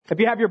If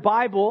you have your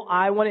Bible,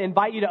 I want to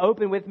invite you to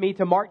open with me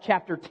to Mark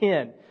chapter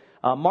 10.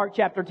 Mark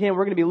chapter 10,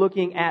 we're going to be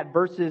looking at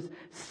verses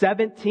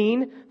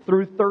 17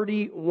 through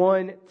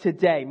 31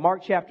 today.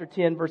 Mark chapter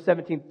 10, verse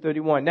 17 through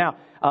 31. Now,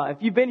 if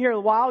you've been here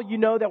a while, you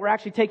know that we're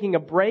actually taking a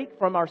break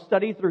from our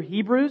study through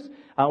Hebrews.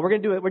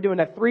 We're doing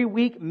a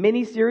 3-week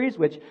mini-series,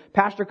 which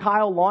Pastor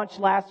Kyle launched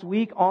last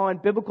week on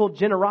biblical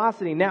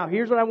generosity. Now,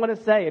 here's what I want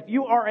to say. If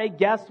you are a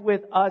guest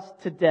with us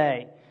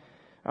today,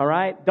 all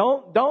right,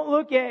 don't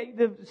look at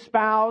the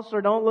spouse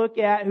or don't look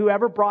at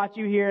whoever brought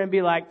you here and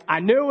be like, I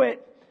knew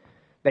it.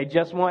 They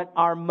just want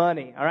our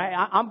money. All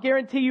right. I'm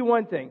guarantee you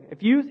one thing.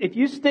 If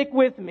you stick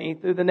with me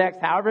through the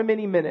next however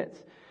many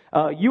minutes,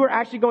 you are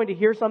actually going to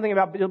hear something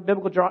about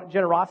biblical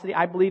generosity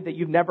I believe that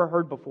you've never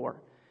heard before.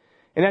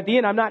 And at the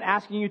end, I'm not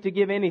asking you to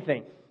give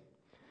anything.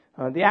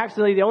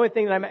 The only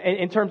thing that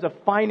in terms of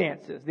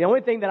finances, the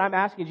only thing that I'm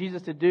asking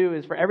Jesus to do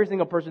is for every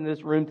single person in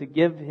this room to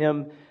give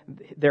him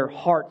their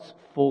hearts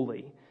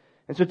fully.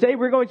 And so today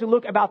we're going to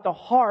look about the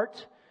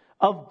heart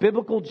of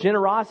biblical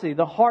generosity,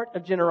 the heart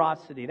of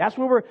generosity. That's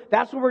where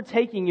we're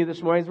taking you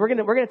this morning. We're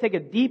going to take a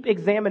deep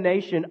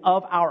examination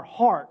of our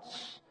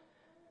hearts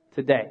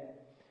today.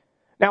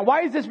 Now,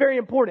 why is this very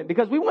important?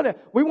 Because we want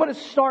to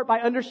start by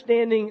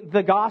understanding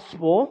the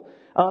gospel.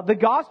 The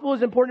gospel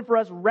is important for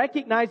us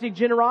recognizing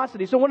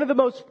generosity. So one of the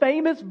most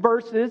famous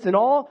verses in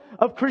all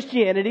of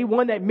Christianity,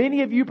 one that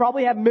many of you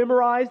probably have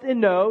memorized and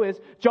know, is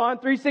John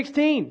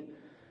 3:16.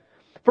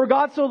 For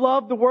God so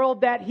loved the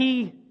world that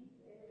He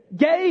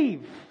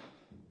gave.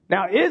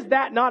 Now, is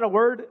that not a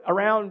word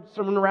around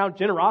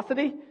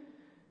generosity?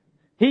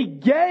 He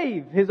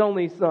gave His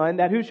only Son,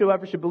 that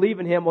whosoever should believe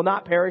in Him will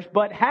not perish,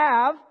 but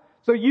have.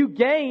 So you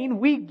gain,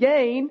 we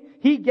gain,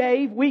 He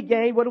gave, we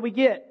gain. What do we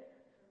get?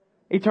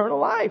 Eternal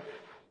life.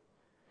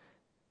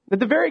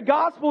 That the very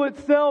gospel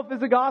itself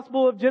is a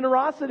gospel of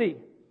generosity.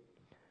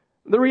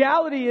 The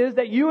reality is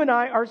that you and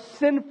I are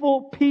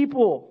sinful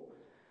people.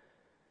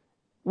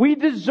 We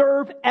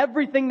deserve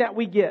everything that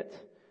we get.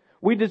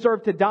 We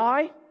deserve to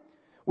die.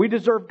 We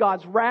deserve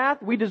God's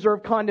wrath. We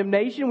deserve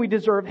condemnation. We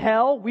deserve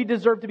hell. We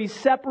deserve to be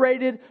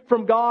separated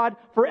from God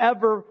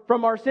forever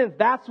from our sins.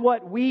 That's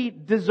what we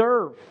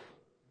deserve.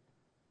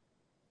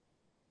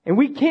 And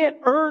we can't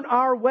earn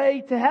our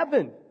way to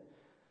heaven.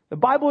 The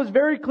Bible is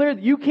very clear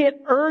that you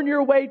can't earn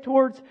your way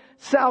towards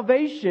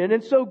salvation.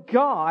 And so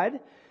God,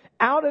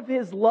 out of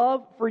His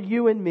love for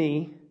you and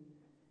me,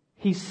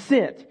 He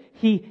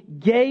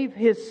gave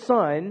His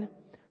Son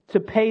to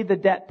pay the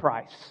debt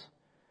price.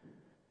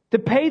 To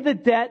pay the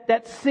debt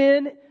that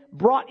sin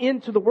brought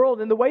into the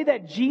world. And the way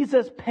that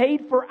Jesus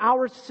paid for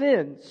our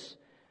sins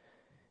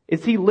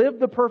is He lived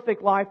the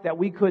perfect life that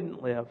we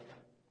couldn't live.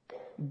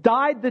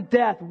 Died the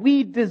death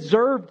we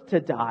deserved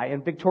to die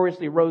and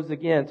victoriously rose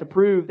again to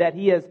prove that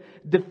He has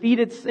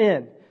defeated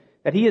sin,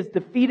 that He has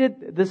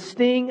defeated the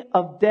sting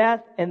of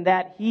death, and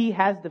that He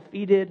has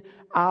defeated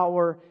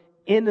our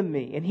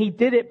enemy. And He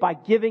did it by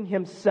giving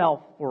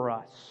Himself for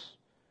us.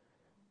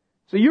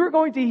 So you're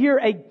going to hear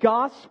a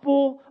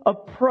gospel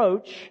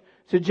approach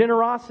to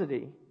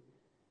generosity.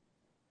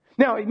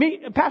 Now,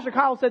 Pastor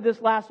Kyle said this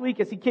last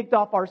week as he kicked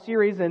off our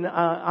series, and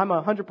I'm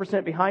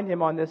 100% behind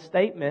him on this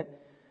statement.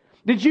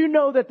 Did you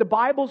know that the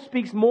Bible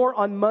speaks more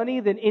on money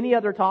than any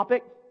other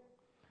topic?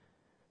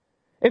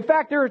 In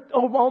fact, there are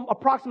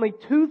approximately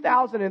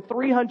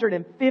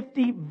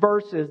 2,350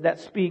 verses that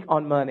speak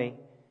on money.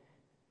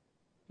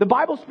 The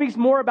Bible speaks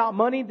more about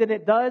money than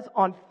it does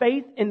on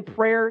faith and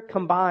prayer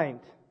combined.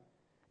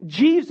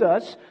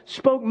 Jesus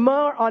spoke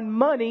more on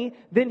money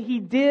than He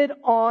did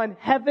on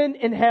heaven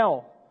and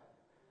hell.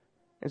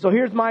 And so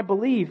here's my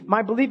belief.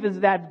 My belief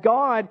is that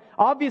God,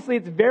 obviously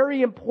it's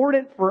very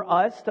important for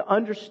us to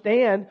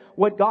understand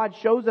what God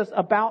shows us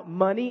about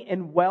money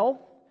and wealth,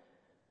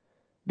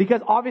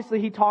 because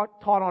obviously He taught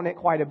on it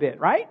quite a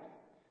bit, right?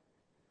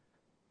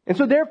 And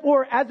so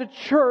therefore, as a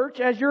church,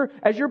 as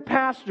your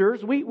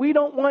pastors, we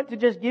don't want to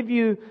just give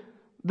you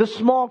the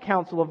small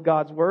counsel of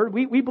God's Word.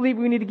 We believe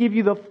we need to give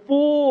you the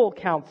full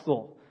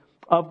counsel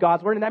of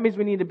God's Word. And that means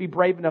we need to be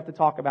brave enough to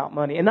talk about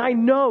money. And I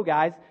know,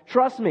 guys,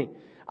 trust me,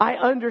 I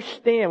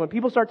understand. When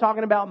people start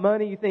talking about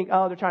money, you think,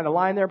 oh, they're trying to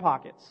line their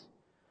pockets.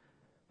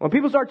 When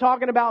people start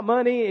talking about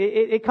money,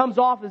 it comes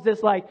off as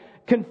this like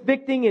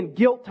convicting and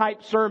guilt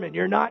type sermon.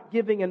 You're not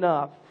giving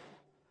enough.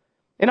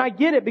 And I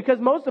get it, because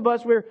most of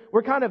us,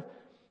 we're kind of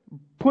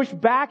pushed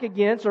back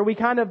against, or we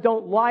kind of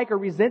don't like or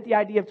resent the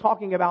idea of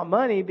talking about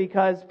money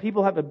because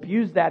people have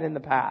abused that in the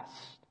past.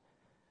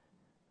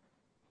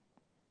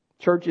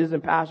 Churches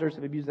and pastors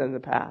have abused that in the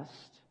past.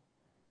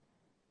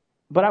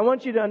 But I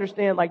want you to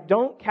understand,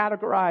 don't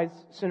categorize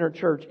Center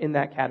Church in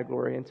that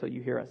category until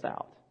you hear us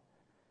out.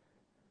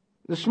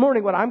 This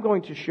morning, what I'm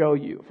going to show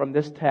you from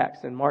this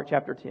text in Mark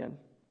chapter 10,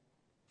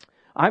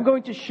 I'm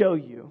going to show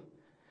you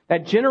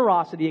that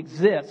generosity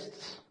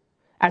exists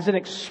as an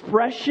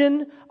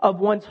expression of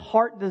one's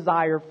heart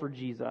desire for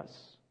Jesus.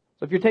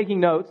 So if you're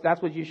taking notes,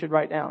 that's what you should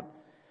write down.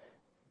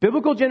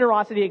 Biblical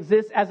generosity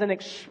exists as an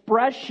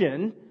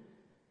expression,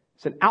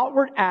 it's an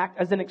outward act,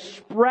 as an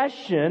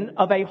expression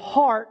of a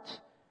heart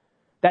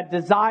that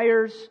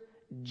desires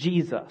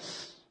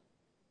Jesus.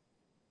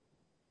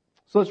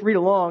 So let's read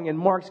along in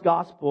Mark's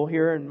Gospel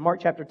here in Mark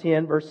chapter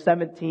 10, verse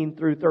 17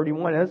 through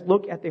 31. Let's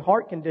look at the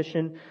heart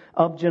condition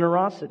of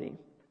generosity.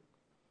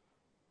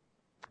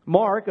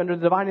 Mark, under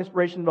the divine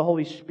inspiration of the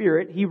Holy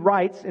Spirit, he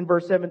writes in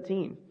verse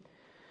 17,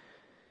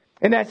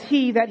 "And as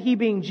that he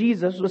being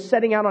Jesus, was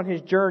setting out on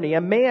his journey,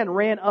 a man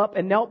ran up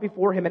and knelt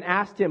before him and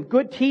asked him,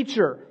 'Good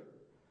teacher,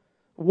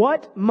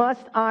 what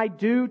must I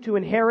do to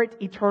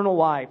inherit eternal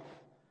life?'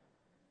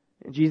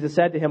 And Jesus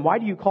said to him, 'Why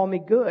do you call me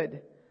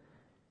good?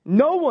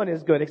 No one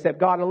is good except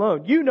God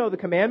alone. You know the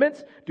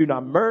commandments. Do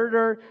not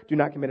murder. Do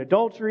not commit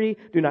adultery.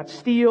 Do not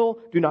steal.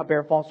 Do not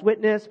bear false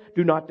witness.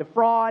 Do not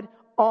defraud.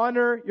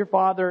 Honor your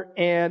father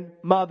and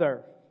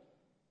mother.'"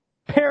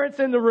 Parents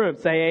in the room,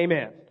 say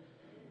amen.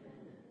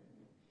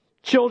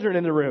 Children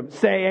in the room,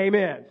 say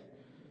amen.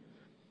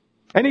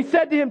 "And he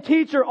said to him,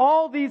 'Teacher,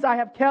 all these I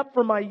have kept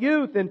from my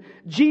youth.' And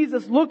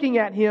Jesus, looking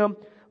at him,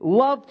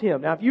 loved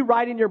him." Now, if you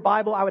write in your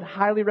Bible, I would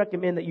highly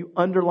recommend that you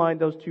underline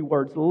those two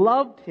words.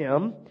 Loved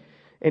him.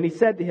 And he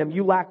said to him,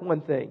 "You lack one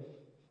thing.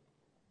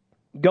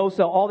 Go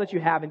sell all that you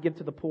have and give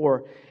to the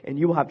poor, and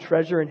you will have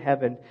treasure in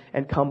heaven,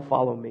 and come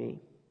follow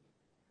me."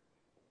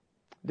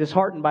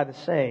 Disheartened by the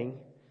saying,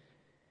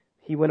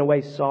 he went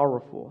away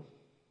sorrowful,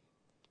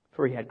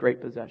 for he had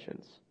great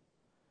possessions.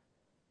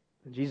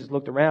 And Jesus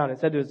looked around and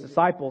said to his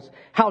disciples,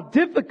 "How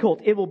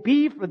difficult it will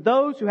be for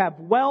those who have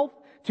wealth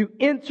to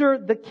enter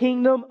the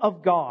kingdom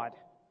of God."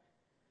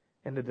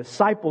 And the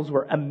disciples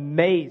were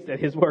amazed at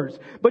his words.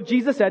 But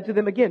Jesus said to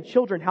them again,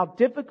 "Children, how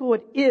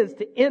difficult it is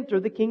to enter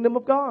the kingdom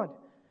of God.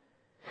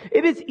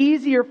 It is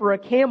easier for a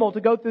camel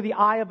to go through the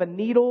eye of a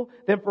needle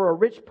than for a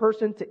rich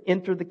person to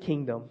enter the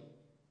kingdom."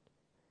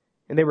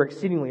 And they were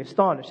exceedingly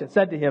astonished and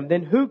said to him,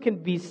 "Then who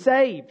can be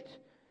saved?"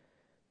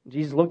 And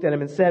Jesus looked at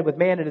him and said, "With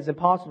man it is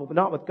impossible, but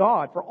not with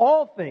God, for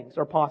all things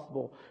are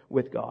possible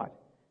with God."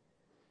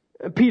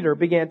 Peter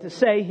began to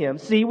say him,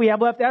 "See, we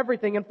have left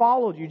everything and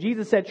followed you."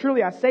 Jesus said,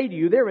 "Truly I say to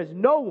you, there is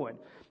no one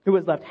who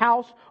has left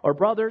house or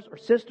brothers or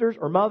sisters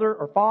or mother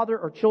or father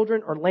or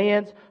children or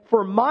lands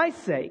for my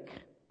sake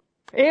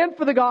and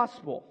for the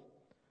gospel,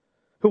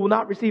 who will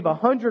not receive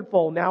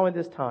 100-fold now in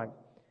this time,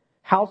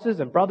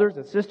 houses and brothers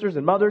and sisters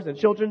and mothers and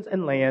children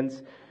and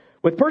lands,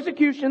 with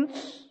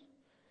persecutions,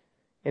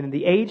 and in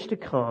the age to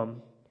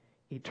come,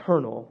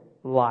 eternal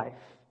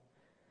life.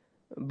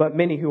 But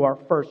many who are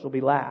first will be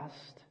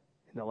last,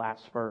 and the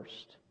last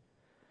first."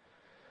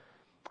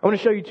 I want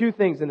to show you two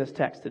things in this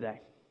text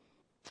today.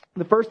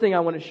 The first thing I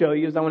want to show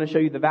you is I want to show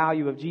you the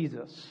value of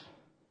Jesus.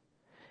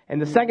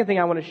 And the second thing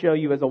I want to show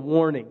you is a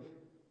warning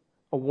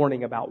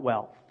about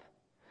wealth.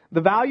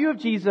 The value of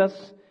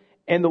Jesus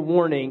and the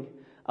warning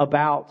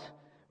about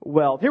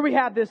wealth. Here we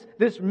have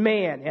this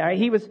man.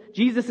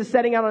 Jesus is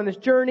setting out on this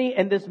journey,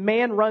 and this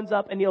man runs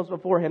up and kneels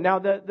before him. Now,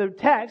 the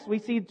text, we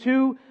see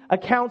two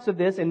accounts of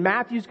this in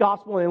Matthew's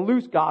gospel and in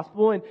Luke's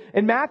gospel. And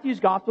in Matthew's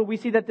gospel, we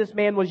see that this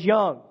man was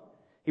young.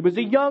 He was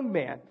a young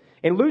man.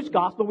 In Luke's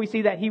gospel, we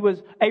see that he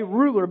was a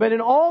ruler. But in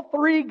all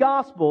three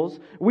gospels,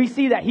 we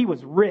see that he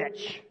was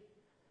rich.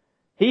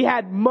 He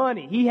had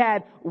money. He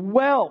had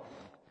wealth.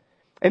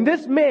 And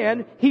this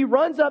man, he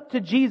runs up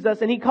to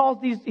Jesus and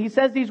he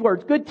says these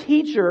words, "Good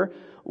teacher,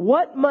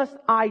 what must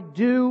I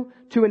do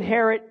to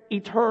inherit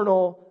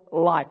eternal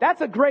life?"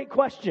 That's a great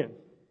question.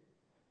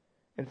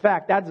 In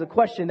fact, that's a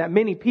question that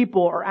many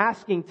people are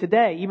asking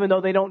today, even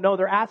though they don't know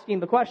they're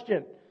asking the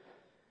question.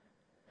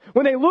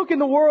 When they look in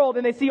the world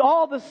and they see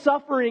all the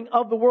suffering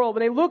of the world,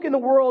 when they look in the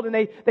world and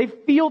they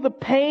feel the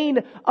pain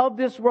of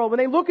this world, when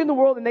they look in the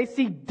world and they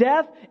see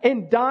death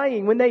and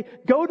dying, when they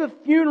go to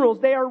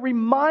funerals, they are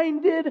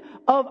reminded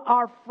of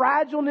our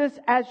fragileness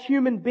as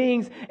human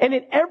beings. And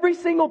in every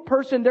single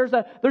person, there's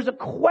a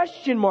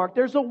question mark.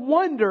 There's a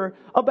wonder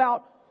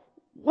about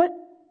what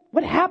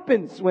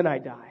happens when I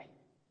die?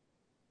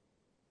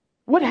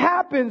 What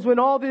happens when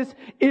all this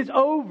is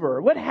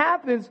over? What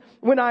happens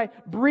when I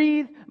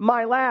breathe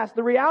my last?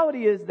 The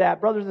reality is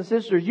that, brothers and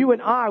sisters, you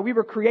and I, we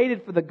were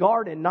created for the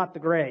garden, not the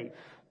grave.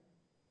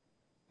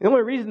 The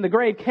only reason the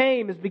grave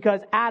came is because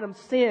Adam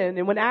sinned.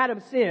 And when Adam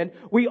sinned,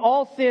 we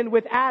all sinned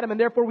with Adam, and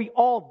therefore we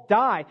all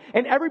die.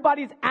 And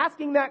everybody's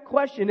asking that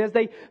question as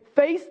they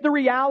face the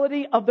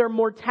reality of their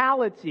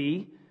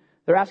mortality.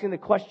 They're asking the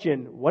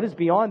question, what is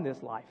beyond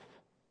this life?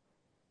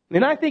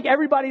 And I think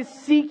everybody's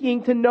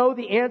seeking to know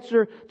the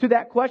answer to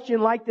that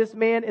question like this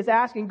man is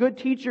asking. "Good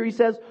teacher," he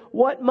says,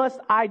 "what must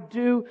I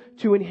do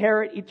to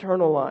inherit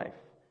eternal life?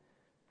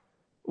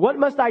 What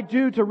must I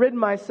do to rid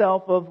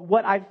myself of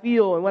what I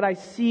feel and what I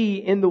see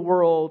in the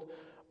world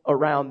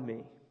around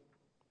me?"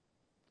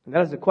 And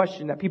that is a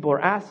question that people are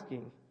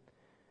asking.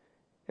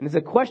 And it's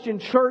a question,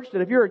 church,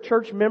 that if you're a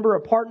church member,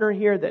 a partner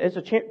here, that it's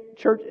a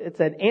church, it's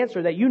an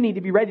answer that you need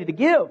to be ready to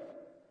give.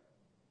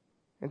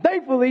 And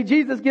thankfully,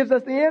 Jesus gives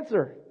us the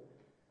answer.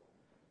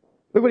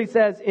 Look what he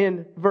says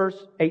in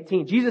verse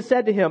 18. Jesus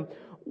said to him,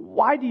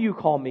 "Why do you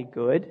call me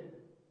good?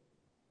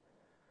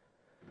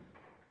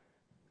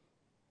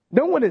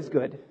 No one is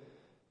good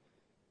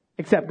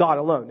except God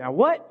alone." Now,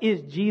 what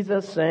is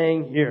Jesus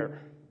saying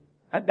here?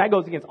 That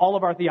goes against all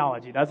of our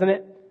theology, doesn't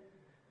it?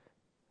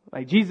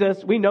 Like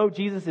Jesus, we know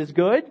Jesus is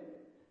good.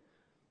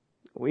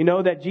 We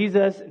know that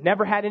Jesus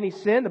never had any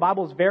sin. The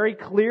Bible is very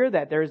clear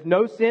that there is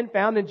no sin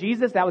found in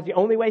Jesus. That was the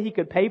only way He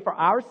could pay for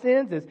our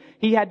sins, is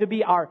He had to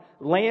be our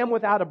lamb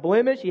without a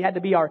blemish. He had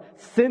to be our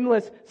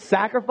sinless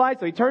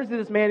sacrifice. So He turns to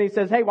this man and He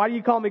says, hey, why do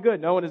you call me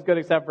good? No one is good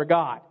except for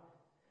God.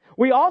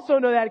 We also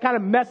know that it kind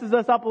of messes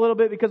us up a little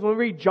bit because when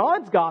we read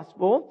John's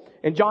Gospel,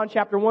 in John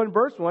chapter 1,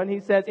 verse 1,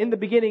 he says, in the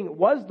beginning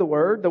was the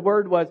Word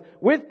was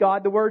with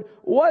God, the Word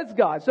was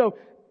God. So,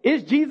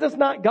 is Jesus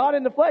not God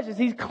in the flesh? Is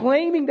He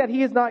claiming that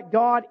He is not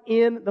God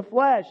in the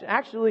flesh?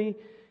 Actually,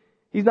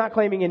 He's not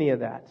claiming any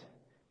of that.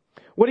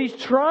 What He's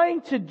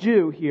trying to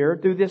do here,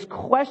 through this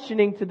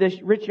questioning to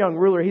this rich young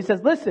ruler, He says,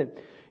 listen,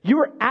 you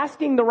are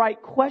asking the right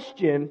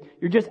question,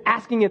 you're just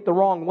asking it the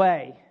wrong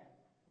way.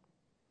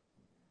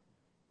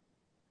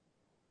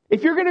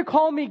 If you're going to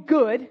call me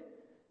good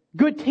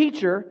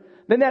teacher,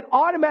 then that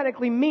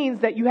automatically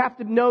means that you have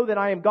to know that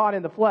I am God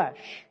in the flesh.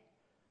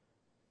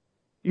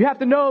 You have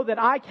to know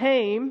that I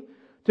came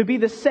to be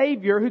the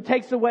Savior who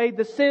takes away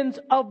the sins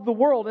of the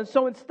world. And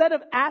so instead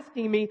of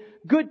asking me,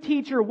 good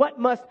teacher, what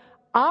must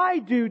I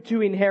do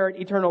to inherit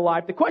eternal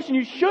life? The question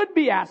you should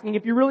be asking,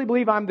 if you really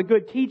believe I'm the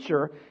good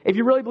teacher, if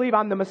you really believe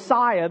I'm the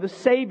Messiah, the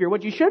Savior,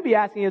 what you should be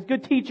asking is,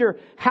 good teacher,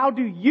 how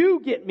do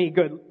you give me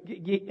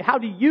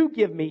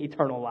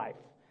eternal life?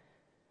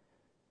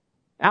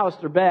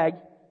 Alistair Begg,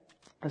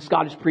 a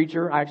Scottish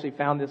preacher, I actually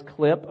found this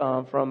clip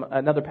from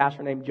another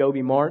pastor named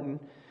Joby Martin.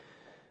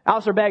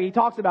 Alistair Begg, he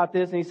talks about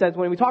this and he says,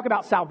 when we talk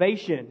about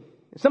salvation,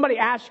 if somebody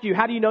asks you,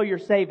 how do you know you're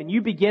saved? And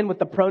you begin with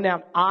the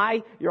pronoun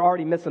I, you're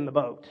already missing the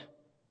boat.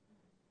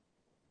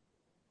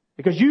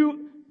 Because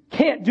you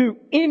can't do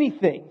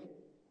anything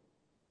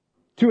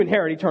to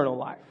inherit eternal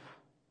life.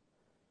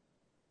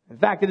 In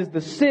fact, it is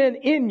the sin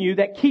in you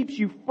that keeps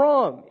you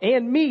from,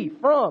 and me,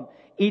 from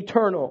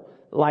eternal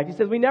life. He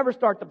says we never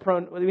start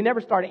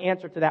an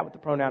answer to that with the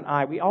pronoun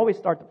I. We always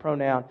start the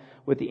pronoun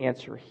with the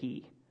answer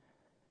He.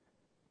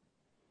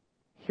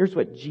 Here's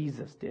what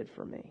Jesus did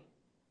for me.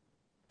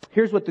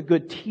 Here's what the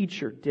good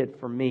teacher did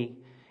for me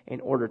in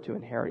order to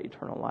inherit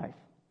eternal life.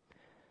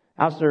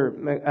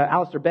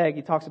 Alistair Begg,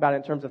 he talks about it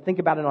in terms of, think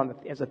about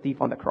it as a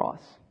thief on the cross.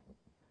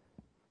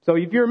 So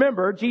if you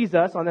remember,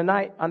 Jesus, on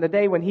the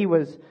day when He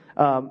was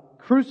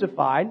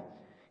crucified,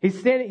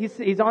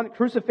 he's on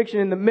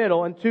crucifixion in the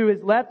middle, and to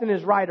His left and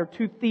His right are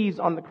two thieves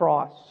on the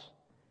cross.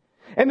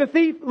 And the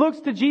thief looks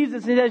to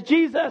Jesus and says,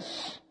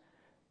 Jesus,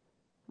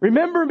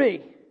 remember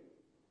me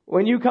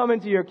when you come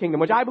into your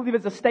kingdom, which I believe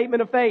is a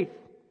statement of faith.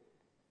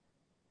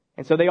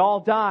 And so they all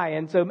die.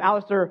 And so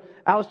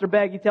Alistair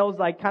Begg, he tells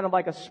kind of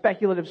a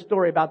speculative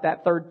story about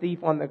that third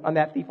thief on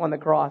that thief on the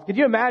cross. Could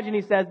you imagine,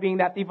 he says, being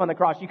that thief on the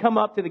cross? You come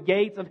up to the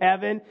gates of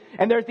heaven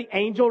and there's the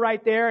angel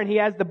right there and he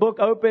has the book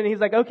open. And he's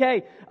like,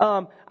 okay,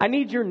 I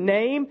need your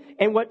name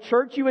and what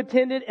church you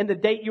attended and the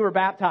date you were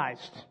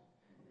baptized.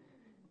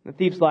 And the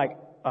thief's like,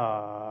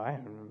 I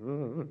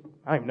don't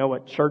even know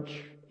what church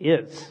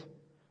is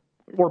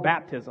for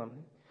baptism.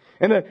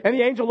 And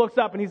the angel looks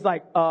up and he's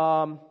like,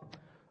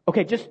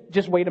 okay,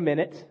 just wait a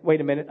minute.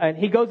 And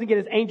he goes and get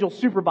his angel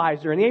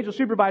supervisor. And the angel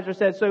supervisor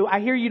says, so I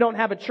hear you don't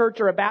have a church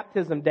or a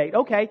baptism date.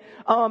 Okay,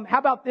 how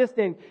about this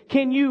then?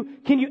 Can you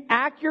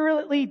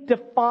accurately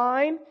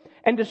define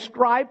and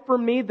describe for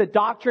me the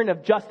doctrine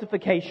of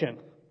justification?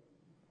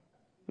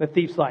 The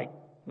thief's like,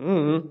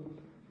 Oh,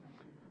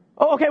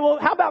 okay, well,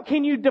 how about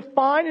can you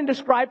define and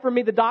describe for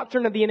me the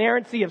doctrine of the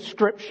inerrancy of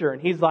Scripture?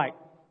 And he's like,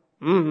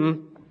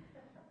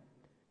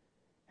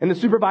 And the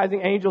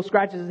supervising angel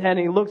scratches his head and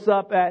he looks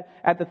up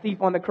at the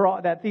thief on the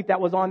cross, that thief that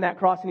was on that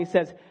cross, and he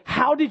says,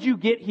 how did you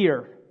get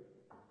here?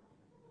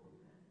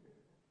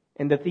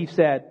 And the thief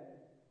said,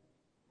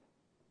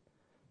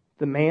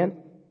 the man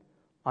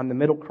on the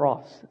middle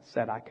cross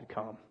said I could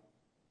come.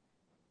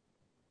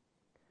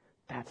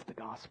 That's the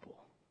gospel.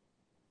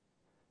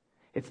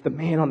 It's the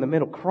man on the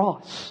middle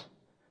cross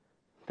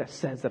that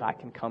says that I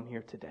can come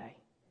here today.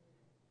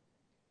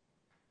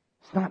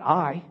 It's not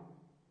I,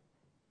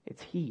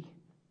 it's He.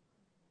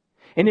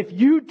 And if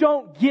you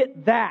don't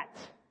get that,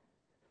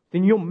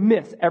 then you'll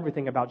miss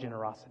everything about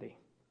generosity.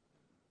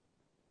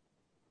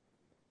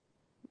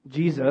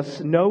 Jesus,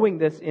 knowing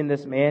this in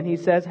this man, He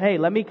says, hey,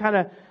 let me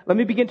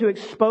begin to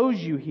expose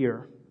you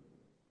here.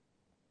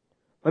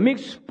 Let me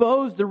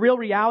expose the real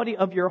reality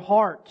of your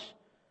heart.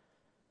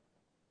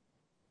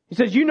 He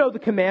says, you know the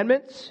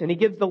commandments, and He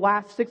gives the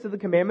last 6 of the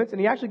commandments,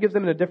 and He actually gives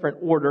them in a different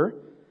order.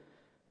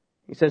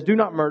 He says, do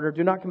not murder,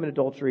 do not commit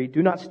adultery,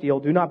 do not steal,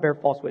 do not bear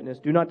false witness,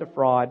 do not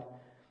defraud,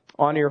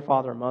 honor your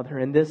father and mother.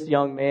 And this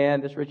young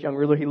man, this rich young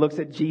ruler, he looks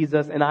at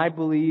Jesus, and I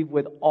believe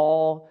with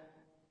all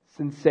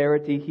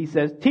sincerity, he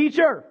says,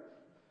 teacher,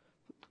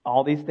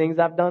 all these things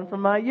I've done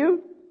from my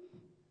youth,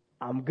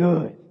 I'm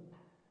good.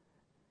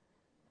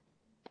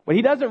 What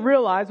he doesn't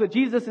realize, what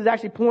Jesus is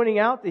actually pointing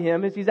out to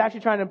him, is He's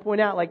actually trying to point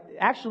out,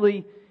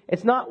 actually,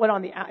 it's not what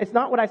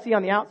I see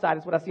on the outside,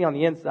 it's what I see on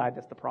the inside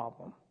that's the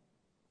problem.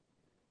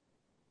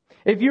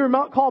 If you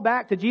call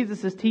back to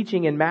Jesus'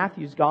 teaching in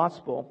Matthew's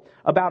gospel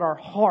about our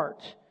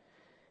heart,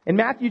 In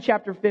Matthew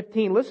chapter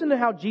 15, listen to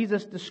how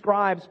Jesus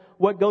describes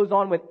what goes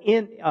on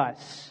within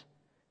us.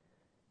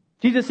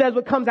 Jesus says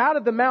what comes out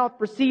of the mouth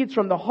proceeds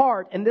from the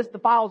heart, and this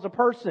defiles a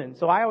person.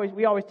 So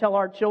we always tell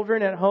our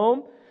children at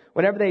home,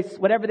 whatever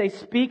they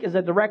speak is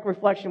a direct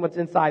reflection of what's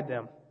inside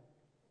them.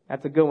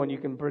 That's a good one. You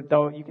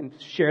can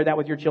share that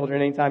with your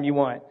children anytime you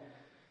want.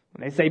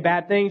 When they say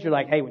bad things, you're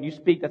like, hey, when you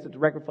speak, that's a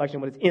direct reflection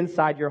of what is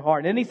inside your heart.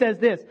 And then he says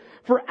this,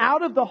 for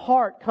out of the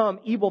heart come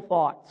evil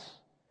thoughts.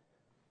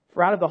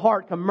 For out of the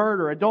heart come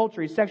murder,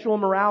 adultery, sexual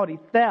immorality,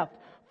 theft,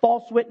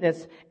 false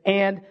witness,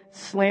 and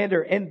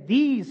slander. And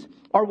these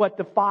are what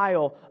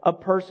defile a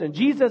person.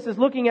 Jesus is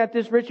looking at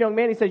this rich young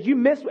man. He says, you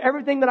missed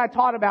everything that I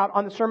taught about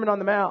on the Sermon on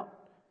the Mount.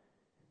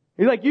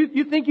 He's like,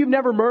 you think you've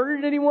never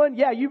murdered anyone?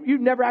 Yeah,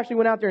 you've never actually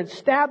went out there and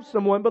stabbed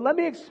someone. But let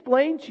me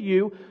explain to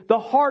you the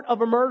heart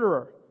of a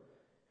murderer.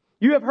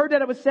 You have heard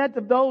that it was said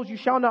to those, you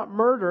shall not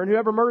murder, and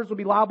whoever murders will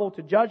be liable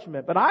to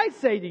judgment. But I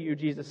say to you,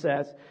 Jesus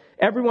says,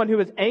 everyone who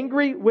is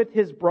angry with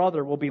his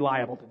brother will be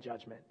liable to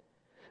judgment.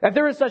 That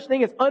there is such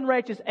thing as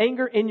unrighteous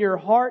anger in your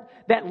heart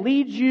that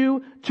leads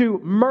you to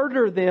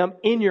murder them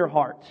in your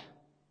heart.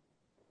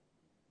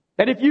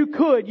 That if you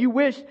could, you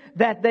wish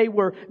that they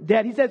were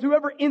dead. He says,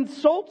 whoever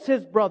insults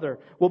his brother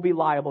will be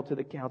liable to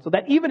the council.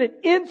 That even an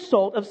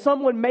insult of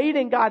someone made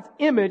in God's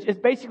image is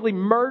basically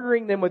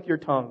murdering them with your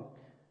tongue.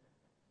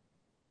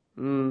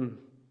 How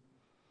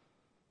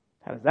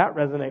does that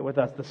resonate with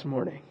us this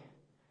morning?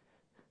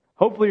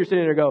 Hopefully you're sitting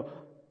there and go,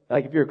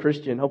 like if you're a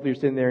Christian, hopefully you're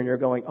sitting there and you're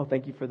going, oh,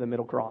 thank you for the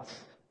middle cross.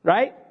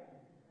 Right?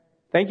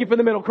 Thank you for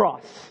the middle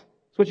cross.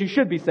 That's what you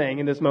should be saying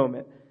in this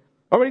moment.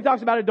 Or when he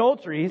talks about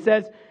adultery, he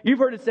says, you've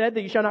heard it said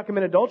that you shall not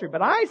commit adultery.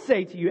 But I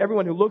say to you,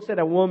 everyone who looks at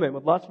a woman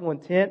with lustful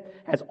intent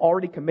has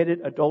already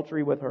committed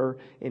adultery with her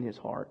in his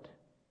heart.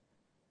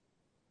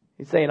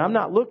 He's saying, I'm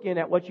not looking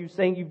at what you're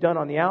saying you've done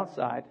on the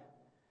outside.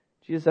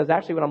 Jesus says,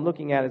 actually what I'm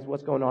looking at is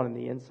what's going on in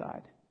the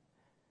inside.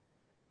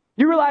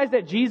 You realize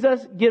that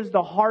Jesus gives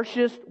the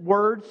harshest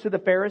words to the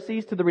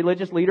Pharisees, to the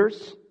religious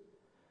leaders?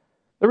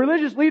 The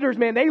religious leaders,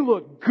 man, they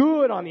look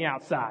good on the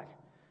outside.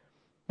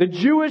 The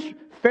Jewish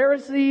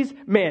Pharisees,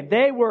 man,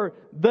 they were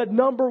the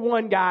number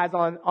one guys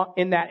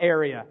in that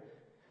area.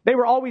 They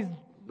were always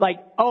like,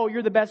 oh,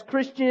 you're the best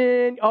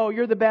Christian. Oh,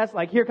 you're the best.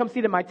 Like, here, come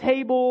sit at my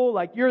table.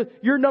 Like,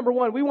 you're number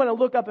one. We want to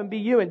look up and be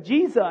you. And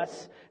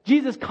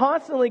Jesus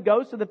constantly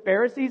goes to the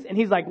Pharisees and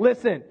he's like,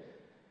 listen,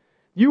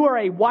 you are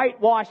a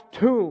whitewashed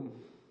tomb.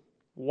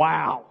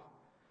 Wow.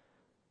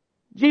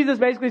 Jesus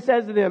basically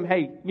says to them,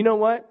 hey, you know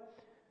what?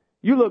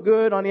 You look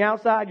good on the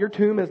outside. Your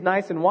tomb is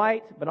nice and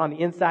white, but on the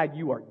inside,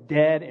 you are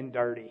dead and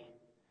dirty.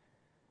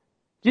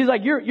 Jesus is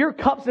like, your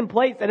cups and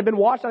plates that have been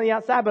washed on the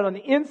outside, but on the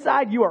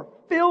inside, you are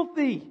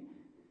filthy.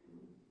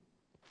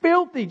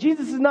 Filthy.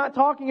 Jesus is not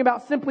talking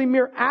about simply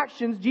mere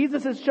actions.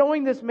 Jesus is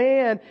showing this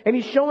man, and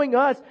he's showing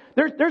us,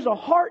 there's a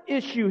heart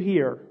issue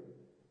here.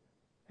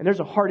 And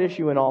there's a heart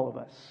issue in all of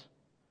us.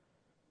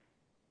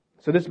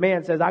 So this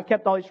man says, I've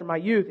kept all these from my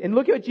youth. And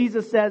look at what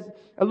Jesus says.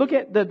 Look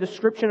at the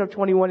description of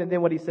 21 and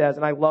then what he says.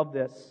 And I love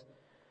this.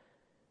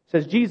 It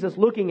says, Jesus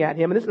looking at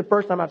him, and this is the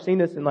first time I've seen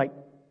this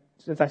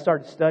since I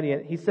started studying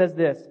it. He says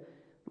this,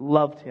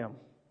 loved him.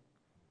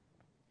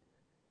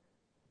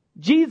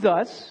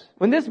 Jesus,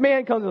 when this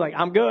man comes and like,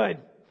 I'm good.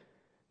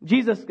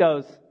 Jesus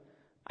goes,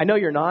 I know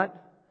you're not,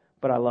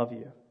 but I love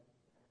you.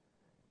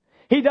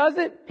 He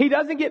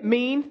doesn't get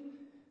mean.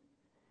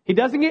 He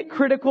doesn't get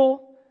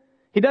critical.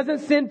 He doesn't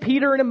send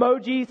Peter an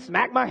emoji,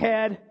 smack my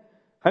head,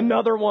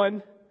 another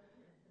one,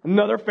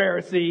 another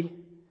Pharisee.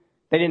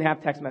 They didn't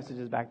have text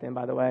messages back then,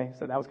 by the way,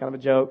 so that was kind of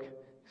a joke.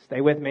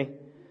 Stay with me.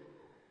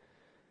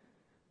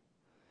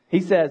 He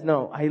says,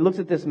 no, he looks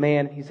at this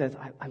man, he says,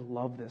 I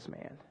love this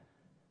man.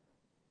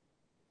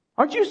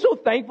 Aren't you so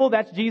thankful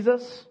that's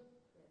Jesus?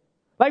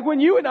 Like when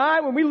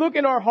we look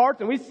in our hearts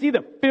and we see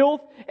the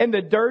filth and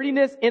the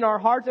dirtiness in our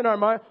hearts and our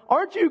mind,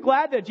 aren't you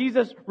glad that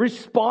Jesus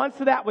responds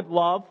to that with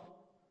love?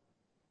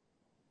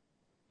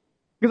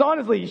 Because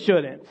honestly, you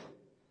shouldn't.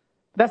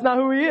 That's not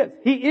who he is.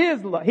 He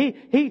is love.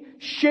 He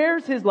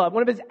shares his love.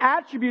 One of his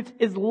attributes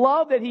is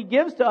love that he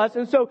gives to us.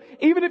 And so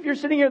even if you're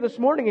sitting here this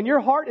morning and your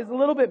heart is a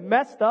little bit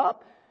messed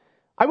up,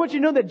 I want you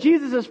to know that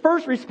Jesus'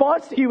 first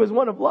response to you is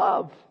one of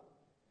love.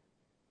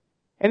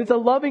 And it's a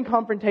loving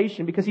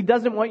confrontation because he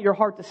doesn't want your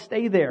heart to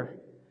stay there.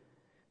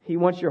 He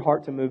wants your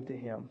heart to move to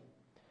him.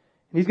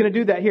 And he's going to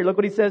do that here. Look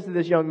what he says to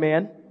this young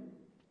man.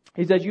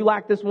 He says, you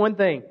lack this one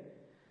thing.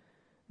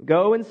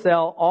 Go and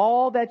sell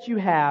all that you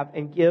have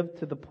and give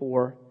to the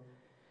poor,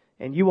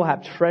 and you will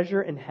have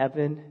treasure in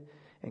heaven,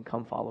 and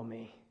come follow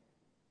me.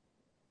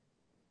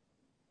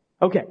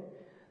 Okay.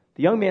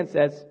 The young man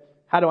says,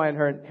 how do I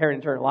inherit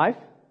eternal life?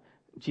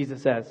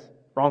 Jesus says,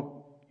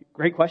 wrong,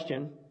 great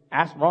question.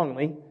 Asked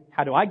wrongly.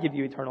 How do I give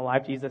you eternal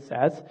life? Jesus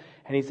says.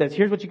 And he says,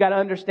 here's what you got to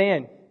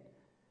understand.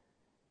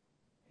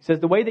 He says,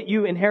 the way that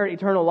you inherit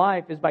eternal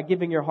life is by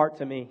giving your heart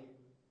to me,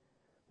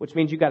 which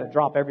means you got to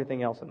drop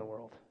everything else in the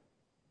world.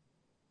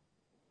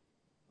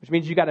 Which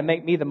means you got to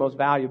make me the most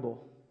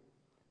valuable.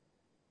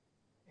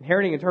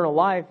 Inheriting eternal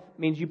life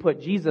means you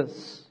put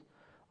Jesus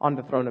on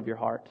the throne of your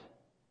heart.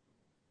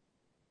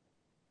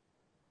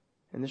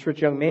 And this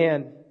rich young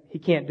man, he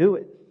can't do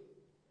it.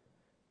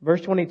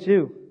 Verse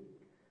 22,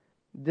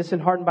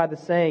 disheartened by the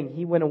saying,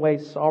 he went away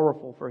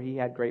sorrowful, for he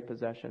had great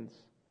possessions.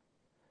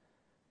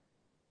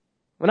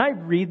 When I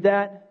read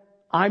that,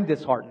 I'm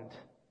disheartened.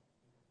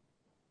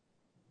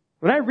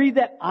 When I read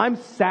that, I'm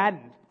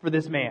saddened for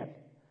this man.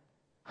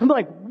 I'm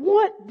like,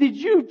 what did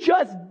you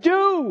just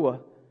do?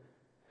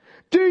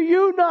 Do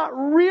you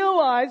not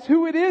realize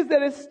who it is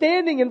that is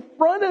standing in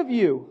front of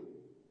you?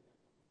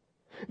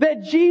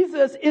 That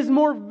Jesus is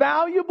more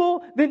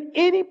valuable than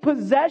any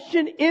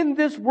possession in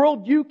this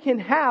world you can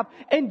have.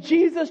 And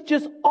Jesus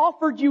just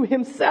offered you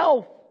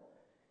Himself.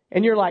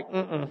 And you're like,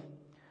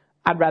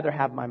 I'd rather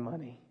have my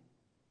money.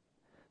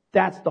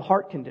 That's the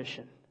heart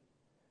condition.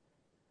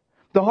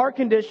 The heart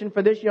condition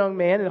for this young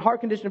man and the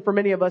heart condition for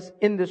many of us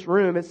in this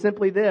room is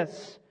simply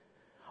this.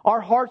 Our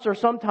hearts are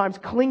sometimes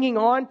clinging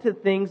on to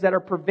things that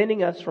are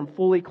preventing us from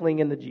fully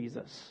clinging to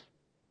Jesus.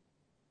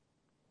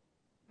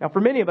 Now,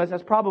 for many of us,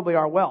 that's probably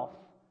our wealth.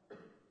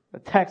 The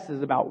text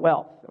is about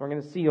wealth. We're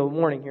going to see a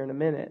warning here in a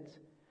minute.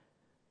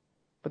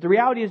 But the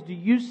reality is, do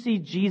you see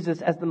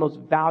Jesus as the most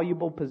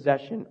valuable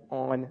possession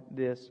on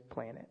this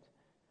planet?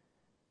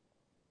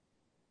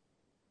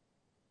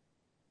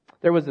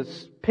 There was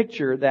this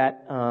picture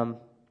that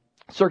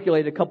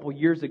circulated a couple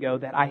years ago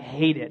that I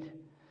hated.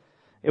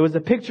 It was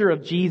a picture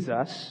of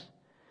Jesus,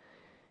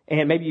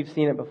 and maybe you've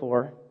seen it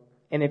before.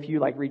 And if you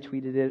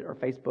retweeted it or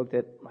Facebooked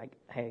it,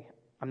 hey,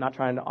 I'm not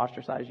trying to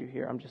ostracize you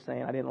here. I'm just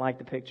saying I didn't like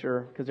the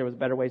picture because there was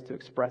better ways to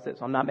express it.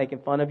 So I'm not making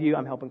fun of you.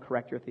 I'm helping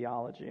correct your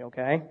theology,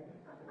 okay?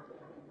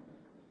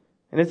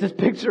 And it's this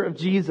picture of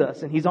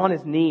Jesus, and He's on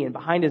His knee, and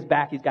behind His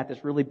back He's got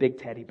this really big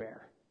teddy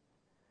bear.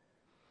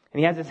 And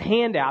He has His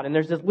hand out, and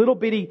there's this little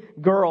bitty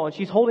girl, and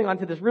she's holding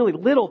onto this really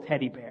little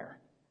teddy bear.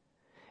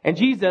 And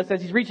Jesus,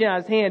 as He's reaching out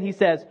His hand, He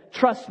says,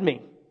 "Trust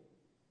me."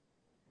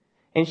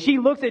 And she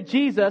looks at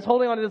Jesus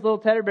holding onto this little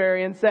teddy bear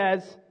and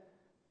says,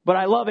 "But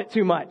I love it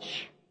too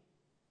much."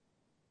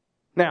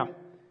 Now,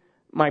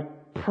 my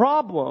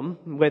problem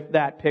with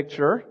that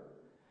picture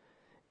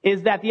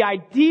is that the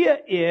idea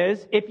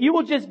is if you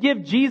will just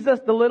give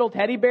Jesus the little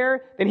teddy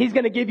bear, then He's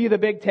going to give you the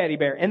big teddy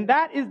bear. And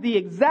that is the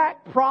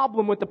exact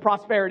problem with the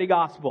prosperity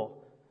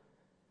gospel.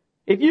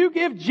 If you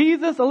give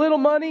Jesus a little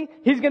money,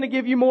 He's going to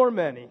give you more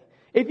money.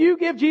 If you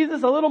give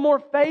Jesus a little more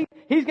faith,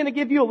 He's going to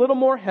give you a little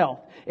more health.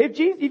 If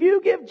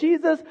you give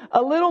Jesus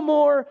a little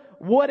more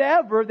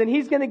whatever, then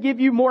He's going to give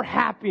you more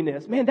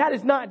happiness. Man, that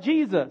is not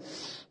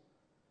Jesus.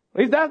 At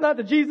least that's not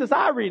the Jesus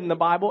I read in the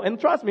Bible. And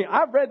trust me,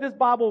 I've read this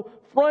Bible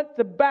front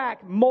to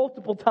back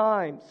multiple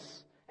times.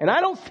 And I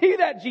don't see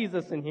that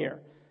Jesus in here.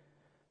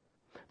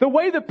 The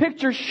way the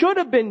picture should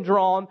have been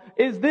drawn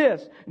is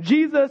this.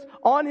 Jesus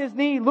on His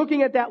knee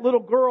looking at that little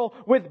girl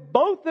with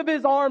both of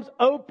His arms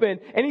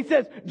open. And He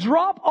says,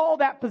 drop all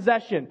that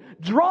possession.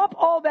 Drop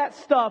all that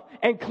stuff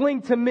and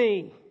cling to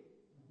me.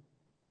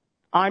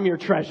 I'm your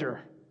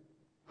treasure.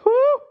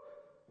 Whew.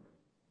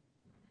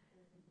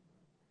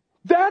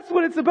 That's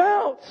what it's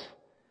about.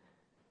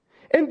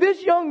 And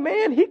this young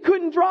man, he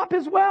couldn't drop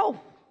his wealth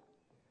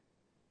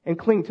and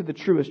cling to the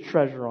truest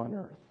treasure on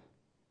earth.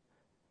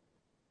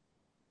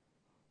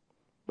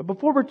 But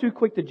before we're too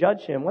quick to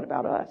judge him, what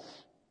about us?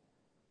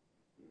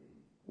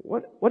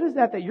 What is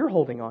that you're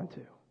holding on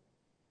to?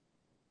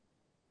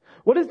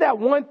 What is that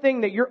one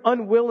thing that you're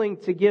unwilling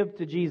to give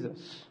to Jesus?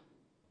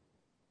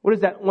 What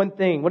is that one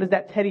thing? What is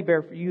that teddy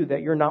bear for you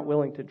that you're not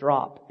willing to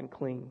drop and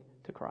cling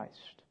to Christ?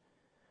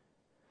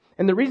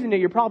 And the reason that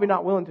you're probably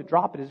not willing to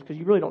drop it is because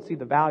you really don't see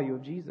the value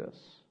of Jesus.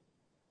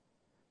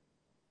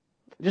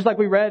 Just like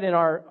we read in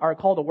our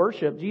call to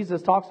worship,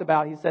 Jesus talks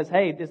about, He says,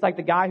 hey, it's like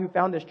the guy who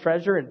found this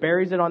treasure and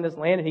buries it on this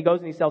land, and he goes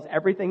and he sells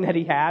everything that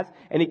he has,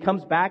 and he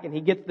comes back and he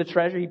gets the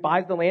treasure, he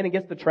buys the land and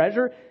gets the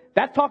treasure.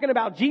 That's talking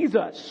about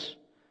Jesus.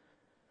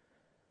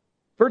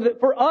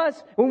 For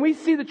us, when we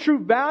see the true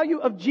value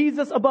of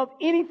Jesus above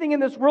anything in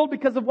this world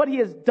because of what He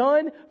has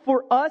done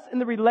for us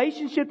and the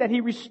relationship that He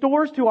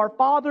restores to our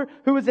Father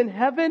who is in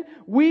heaven,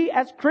 we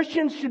as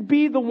Christians should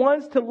be the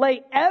ones to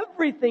lay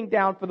everything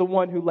down for the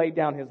one who laid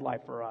down His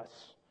life for us.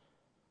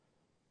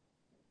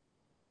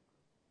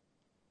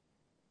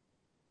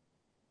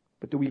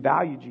 But do we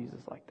value Jesus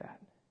like that?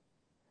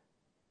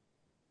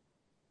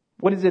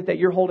 What is it that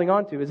you're holding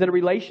on to? Is it a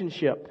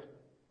relationship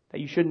that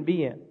you shouldn't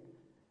be in?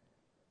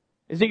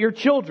 Is it your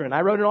children?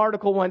 I wrote an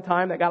article one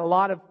time that got a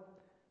lot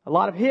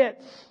of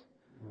hits.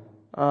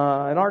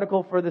 An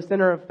article for the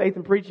Center of Faith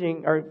and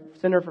Preaching, or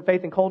Center for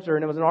Faith and Culture,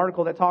 and it was an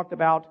article that talked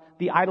about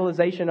the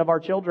idolization of our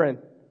children.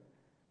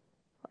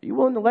 Are you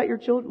willing to let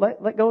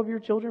go of your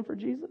children for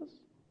Jesus?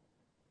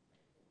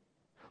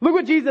 Look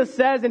what Jesus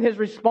says in His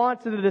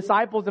response to the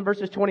disciples in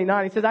verses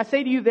 29. He says, I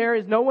say to you, there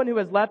is no one who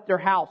has left their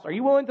house. Are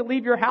you willing to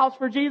leave your house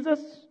for Jesus?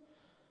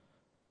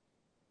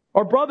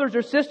 Or brothers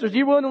or sisters, are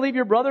you willing to leave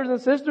your brothers and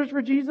sisters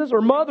for Jesus?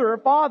 Or mother or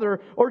father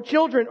or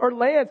children or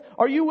lands?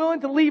 Are you willing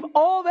to leave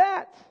all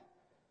that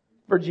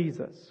for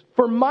Jesus?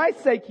 For my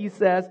sake, He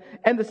says,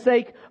 and the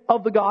sake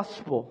of the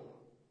gospel.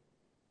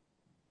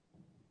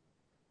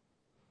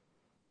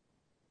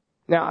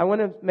 Now, I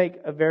want to make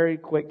a very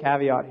quick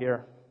caveat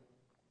here.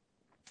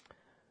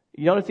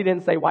 You notice he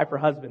didn't say wife or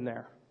husband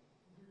there.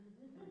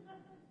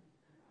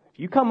 If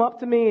you come up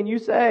to me and you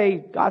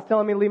say, God's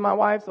telling me to leave my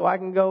wife so I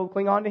can go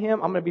cling on to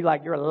him, I'm going to be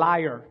like, you're a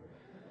liar.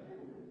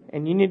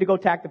 And you need to go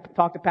talk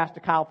to Pastor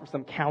Kyle for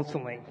some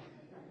counseling.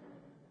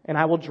 And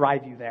I will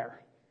drive you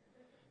there.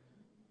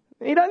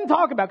 He doesn't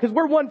talk about, because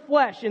we're one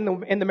flesh in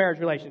the marriage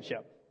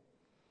relationship.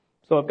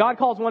 So if God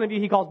calls one of you,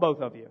 he calls both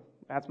of you.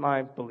 That's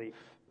my belief.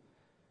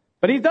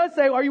 But he does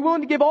say, are you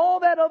willing to give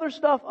all that other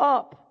stuff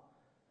up?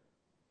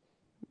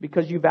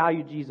 Because you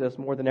value Jesus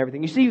more than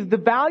everything. You see, the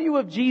value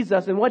of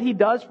Jesus and what he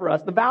does for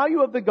us, the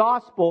value of the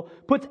gospel,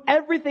 puts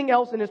everything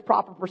else in its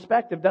proper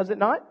perspective, does it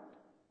not?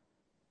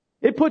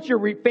 It puts your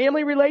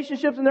family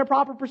relationships in their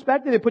proper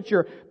perspective. It puts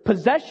your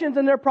possessions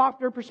in their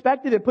proper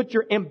perspective. It puts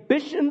your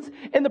ambitions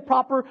in the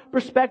proper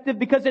perspective.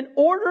 Because in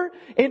order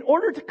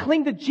to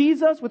cling to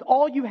Jesus with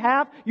all you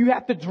have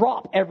to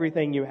drop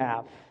everything you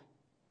have.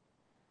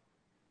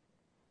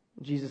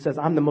 Jesus says,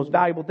 I'm the most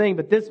valuable thing.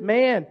 But this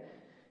man,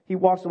 he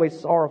walks away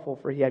sorrowful,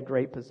 for he had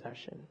great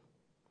possession.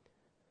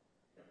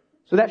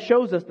 So that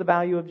shows us the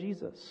value of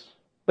Jesus.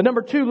 But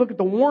number 2, look at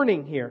the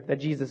warning here that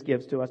Jesus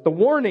gives to us. The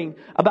warning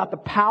about the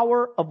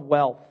power of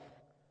wealth.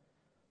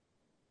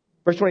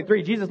 Verse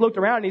 23, Jesus looked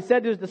around and he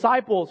said to his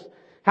disciples,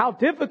 how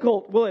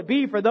difficult will it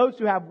be for those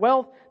who have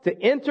wealth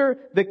to enter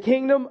the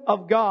kingdom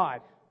of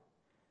God?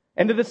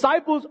 And the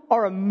disciples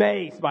are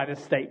amazed by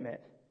this statement.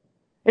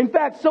 In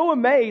fact, so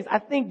amazed, I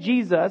think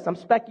Jesus, I'm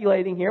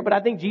speculating here, but I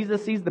think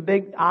Jesus sees the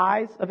big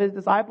eyes of his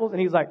disciples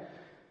and he's like,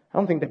 I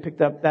don't think they picked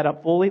that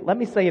up fully. Let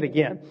me say it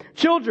again.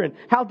 Children,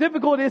 how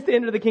difficult it is to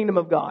enter the kingdom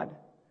of God.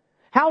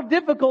 How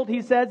difficult,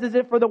 he says, is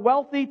it for the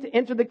wealthy to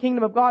enter the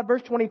kingdom of God?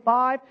 Verse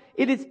 25,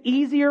 it is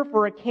easier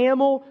for a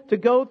camel to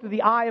go through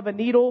the eye of a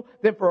needle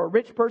than for a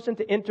rich person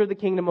to enter the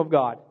kingdom of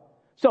God.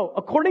 So,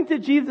 according to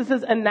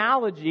Jesus'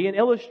 analogy and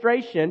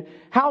illustration,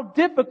 how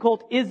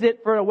difficult is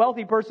it for a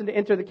wealthy person to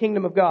enter the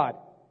kingdom of God?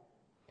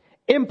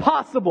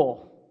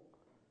 Impossible.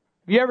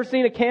 Have you ever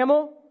seen a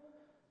camel?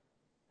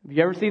 Have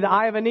you ever seen the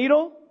eye of a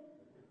needle?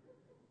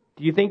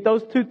 Do you think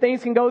those two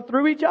things can go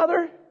through each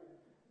other?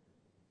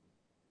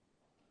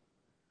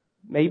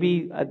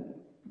 Maybe a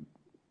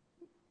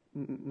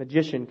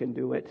magician can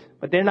do it,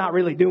 but they're not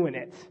really doing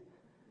it.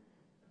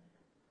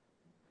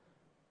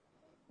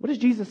 What is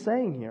Jesus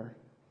saying here?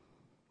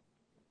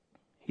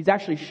 He's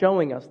actually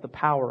showing us the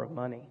power of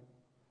money.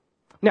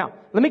 Now,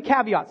 let me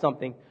caveat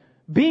something.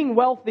 Being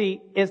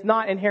wealthy is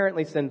not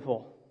inherently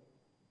sinful.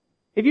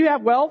 If you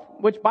have wealth,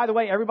 which, by the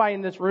way, everybody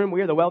in this room,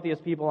 we are the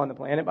wealthiest people on the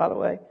planet, by the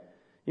way.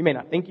 You may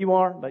not think you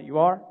are, but you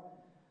are.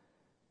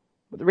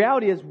 But the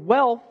reality is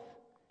wealth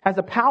has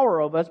a power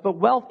over us, but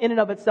wealth in and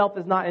of itself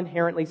is not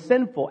inherently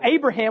sinful.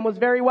 Abraham was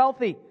very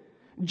wealthy.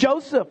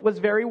 Joseph was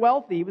very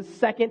wealthy. He was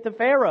second to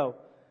Pharaoh.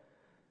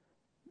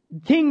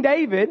 King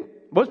David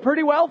was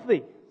pretty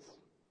wealthy.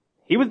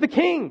 He was the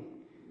king.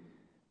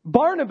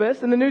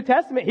 Barnabas in the New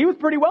Testament, he was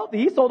pretty wealthy.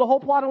 He sold a whole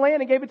plot of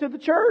land and gave it to the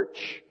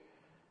church.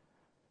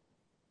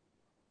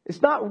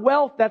 It's not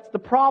wealth that's the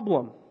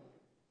problem.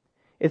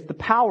 It's the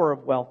power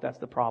of wealth that's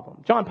the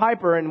problem. John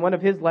Piper, in one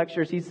of his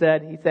lectures, he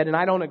said, and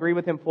I don't agree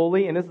with him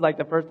fully, and this is like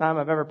the first time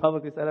I've ever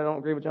publicly said I don't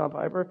agree with John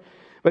Piper.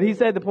 But he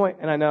said the point,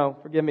 and I know,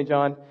 forgive me,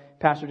 John,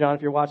 Pastor John,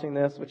 if you're watching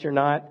this, which you're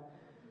not.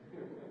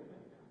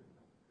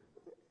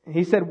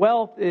 He said,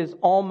 wealth is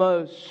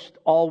almost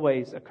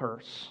always a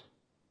curse.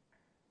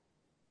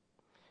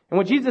 And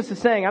what Jesus is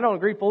saying, I don't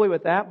agree fully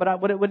with that, but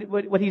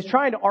what he's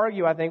trying to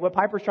argue, I think, what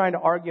Piper's trying to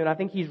argue, and I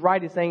think he's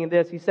right in saying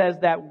this, he says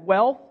that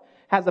wealth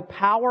has a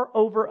power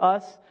over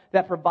us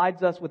that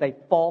provides us with a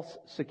false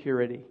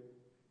security.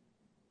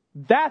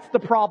 That's the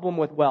problem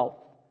with wealth.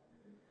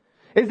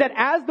 Is that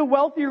as the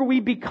wealthier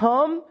we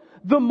become,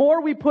 the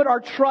more we put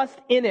our trust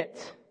in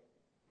it.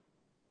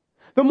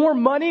 The more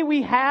money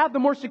we have, the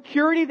more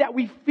security that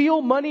we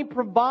feel money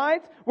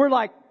provides, we're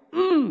like,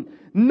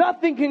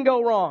 nothing can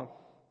go wrong.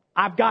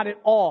 I've got it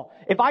all.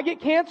 If I get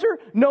cancer,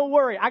 no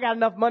worry. I got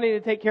enough money to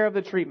take care of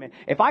the treatment.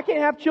 If I can't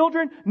have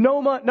children, no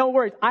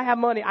worries. I have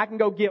money. I can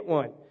go get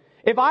one.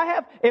 If I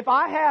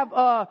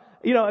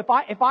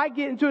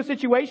get into a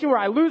situation where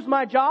I lose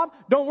my job,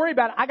 don't worry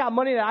about it. I got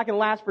money that I can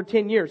last for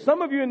 10 years.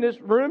 Some of you in this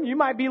room, you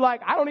might be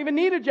like, I don't even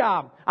need a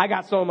job. I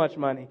got so much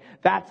money.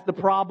 That's the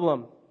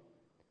problem.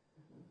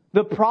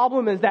 The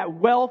problem is that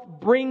wealth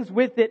brings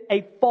with it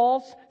a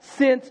false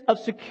sense of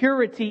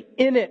security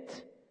in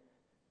it.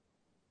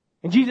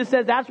 And Jesus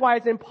says that's why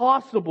it's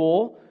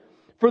impossible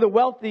for the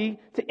wealthy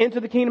to enter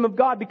the kingdom of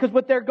God. Because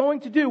what they're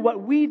going to do,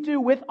 what we do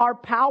with our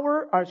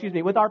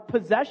with our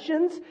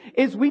possessions,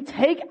 is we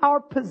take our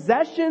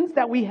possessions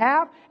that we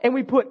have and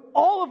we put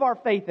all of our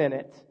faith in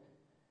it.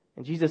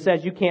 And Jesus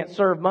says you can't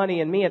serve money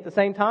and me at the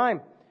same time.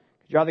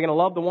 Because you're either going to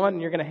love the one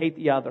and you're going to hate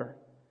the other.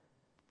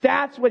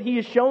 That's what he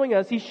is showing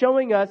us. He's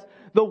showing us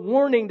the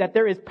warning that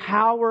there is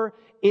power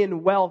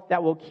in wealth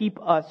that will keep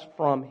us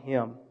from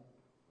him.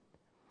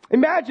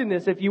 Imagine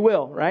this, if you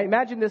will, right?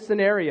 Imagine this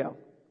scenario.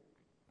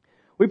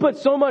 We put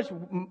so much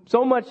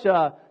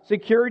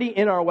security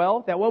in our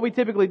wealth that what we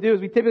typically do is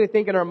we typically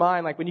think in our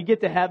mind, like when you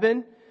get to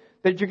heaven,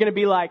 that you're going to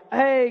be like,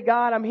 hey,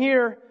 God, I'm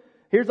here.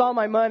 here's all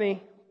my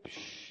money.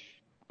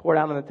 Pour it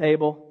out on the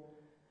table.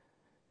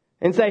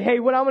 And say, hey,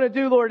 what I'm going to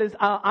do, Lord, is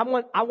I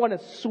want a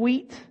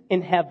suite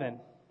in heaven.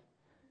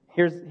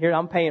 Here,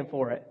 I'm paying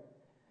for it.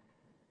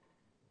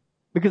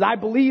 Because I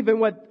believe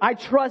in I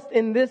trust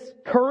in this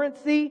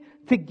currency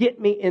to get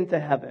me into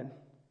heaven.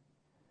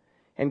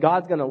 And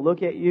God's going to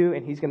look at you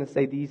and He's going to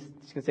say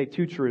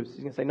two truths.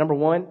 He's going to say, number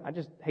one, I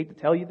just hate to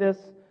tell you this,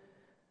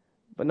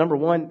 but number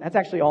one, that's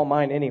actually all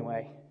mine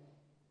anyway.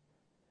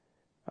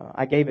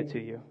 I gave it to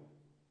you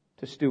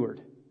to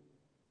steward.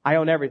 I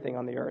own everything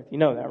on the earth. You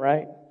know that,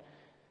 right?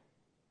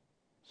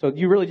 So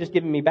you really just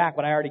giving me back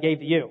what I already gave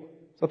to you.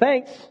 So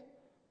thanks.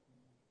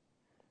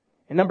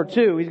 And number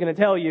two, He's going to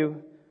tell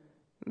you,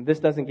 this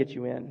doesn't get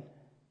you in.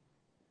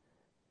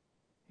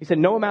 He said,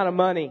 no amount of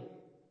money,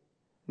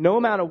 no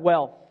amount of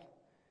wealth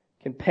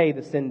can pay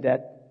the sin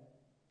debt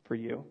for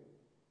you.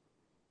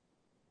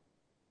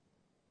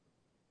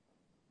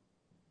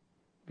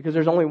 Because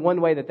there's only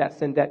one way that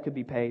sin debt could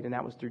be paid, and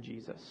that was through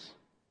Jesus.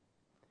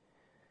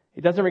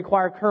 It doesn't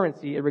require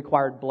currency, it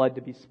required blood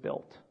to be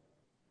spilt.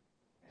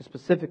 And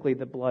specifically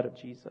the blood of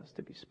Jesus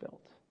to be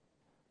spilt.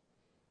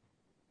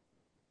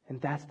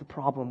 And that's the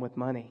problem with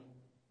money.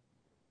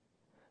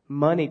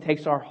 Money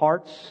takes our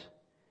hearts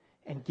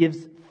and gives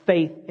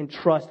faith and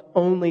trust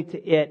only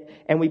to it.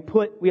 And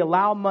we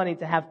allow money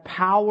to have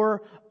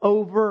power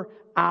over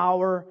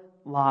our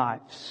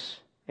lives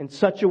in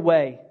such a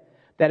way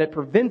that it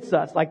prevents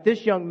us, like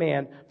this young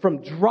man,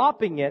 from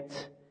dropping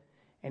it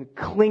and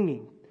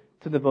clinging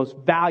to the most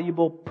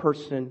valuable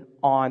person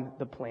on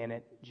the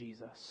planet,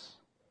 Jesus.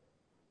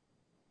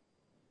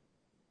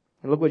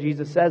 And look what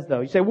Jesus says,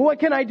 though. You say, well, what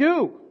can I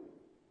do?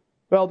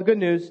 Well, the good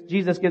news,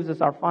 Jesus gives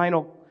us our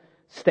final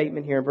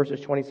statement here in verses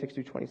 26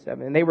 through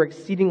 27. And they were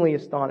exceedingly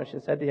astonished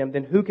and said to him,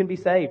 then who can be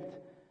saved?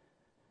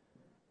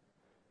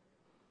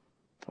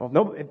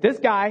 Well, if this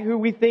guy who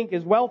we think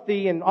is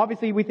wealthy, and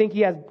obviously we think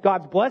he has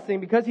God's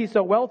blessing because he's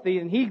so wealthy,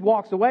 and he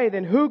walks away,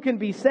 then who can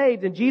be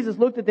saved? And Jesus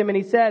looked at them and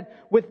He said,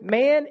 with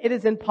man it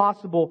is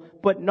impossible,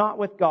 but not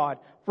with God.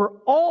 For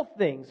all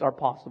things are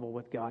possible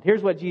with God.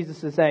 Here's what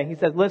Jesus is saying. He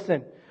says,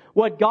 listen,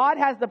 what God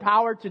has the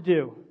power to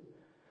do,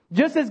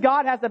 just as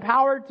God has the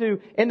power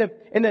to,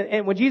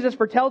 and when Jesus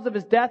foretells of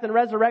His death and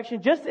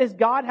resurrection, just as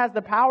God has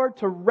the power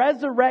to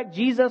resurrect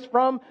Jesus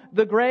from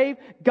the grave,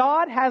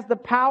 God has the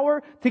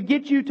power to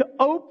get you to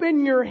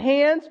open your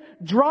hands,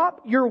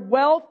 drop your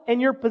wealth and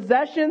your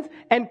possessions,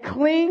 and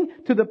cling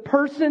to the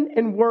person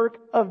and work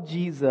of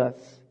Jesus.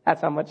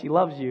 That's how much He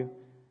loves you.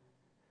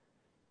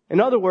 In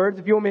other words,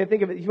 if you want to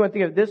think of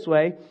it this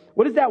way,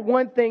 what is that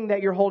one thing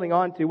that you're holding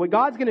on to? What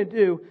God's going to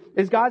do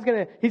is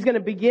He's going to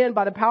begin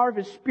by the power of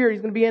His Spirit.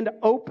 He's going to begin to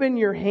open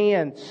your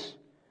hands.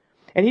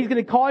 And He's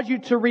going to cause you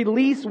to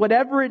release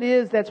whatever it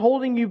is that's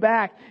holding you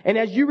back. And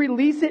as you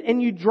release it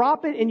and you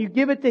drop it and you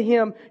give it to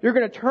Him, you're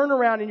going to turn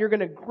around and you're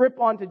going to grip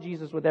onto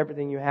Jesus with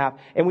everything you have.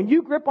 And when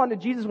you grip onto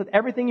Jesus with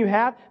everything you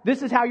have,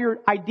 this is how your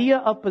idea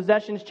of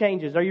possessions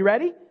changes. Are you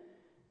ready?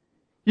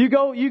 You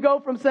go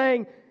from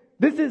saying,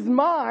 this is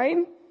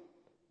mine.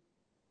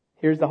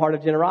 Here's the heart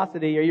of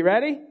generosity. Are you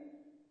ready?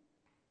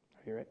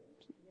 Are you ready?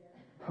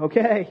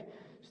 Okay.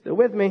 Still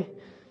with me.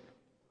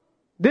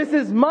 This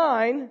is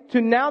mine, to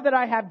now that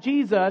I have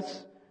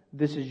Jesus,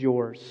 this is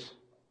yours.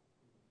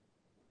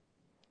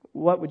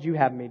 What would you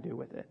have me do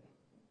with it?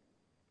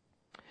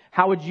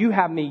 How would you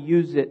have me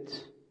use it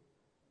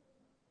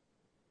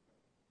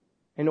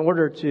in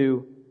order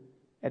to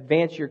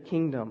advance your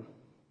kingdom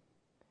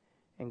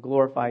and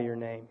glorify your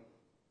name?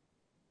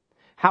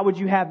 How would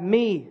you have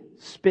me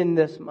spend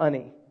this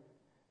money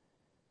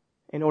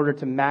in order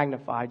to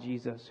magnify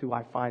Jesus, who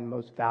I find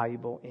most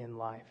valuable in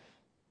life?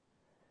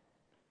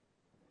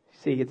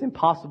 See, it's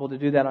impossible to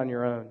do that on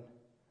your own.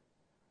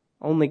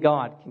 Only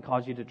God can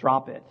cause you to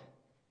drop it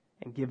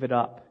and give it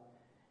up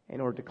in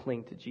order to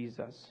cling to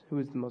Jesus, who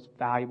is the most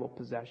valuable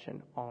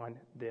possession on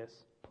this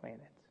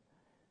planet.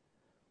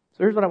 So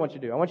here's what I want you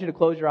to do. I want you to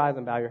close your eyes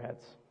and bow your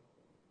heads.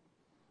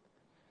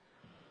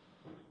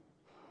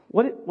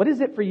 What is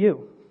it for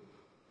you?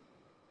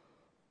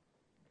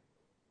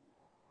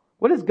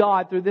 What is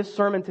God, through this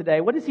sermon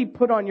today, what does He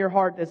put on your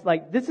heart that's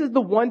like, this is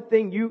the one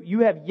thing you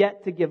have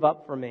yet to give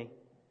up for me?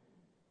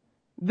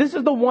 This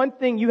is the one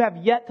thing you have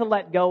yet to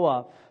let go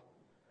of.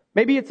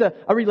 Maybe it's a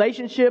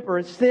relationship or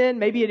a sin.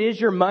 Maybe it is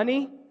your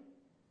money.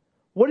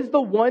 What is the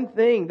one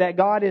thing that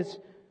God is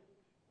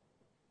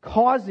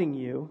causing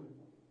you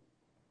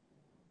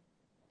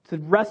to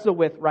wrestle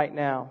with right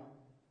now?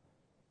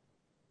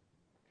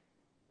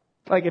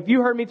 Like if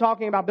you heard me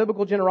talking about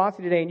biblical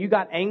generosity today and you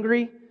got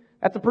angry,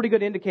 that's a pretty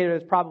good indicator that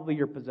it's probably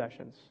your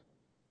possessions.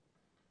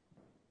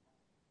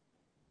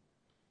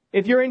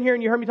 If you're in here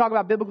and you heard me talk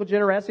about biblical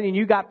generosity and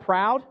you got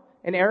proud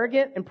and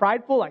arrogant and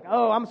prideful, like,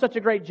 oh, I'm such a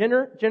great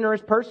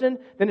generous person,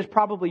 then it's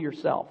probably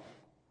yourself.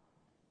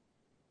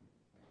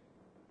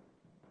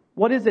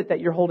 What is it that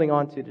you're holding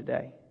on to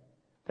today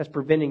that's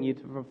preventing you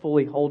from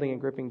fully holding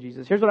and gripping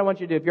Jesus? Here's what I want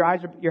you to do. If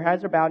your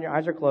heads are bowed and your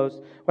eyes are closed,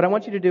 what I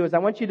want you to do is I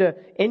want you to,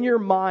 in your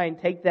mind,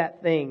 take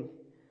that thing.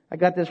 I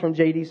got this from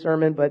J.D.'s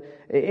sermon, but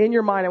in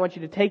your mind, I want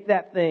you to take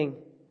that thing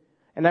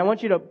and I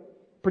want you to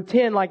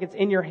pretend like it's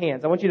in your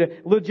hands. I want you to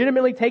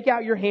legitimately take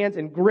out your hands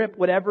and grip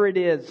whatever it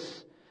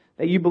is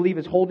that you believe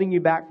is holding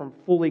you back from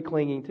fully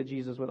clinging to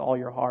Jesus with all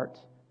your heart.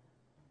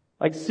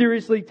 Like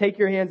seriously, take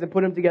your hands and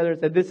put them together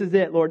and say, this is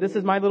it, Lord. This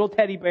is my little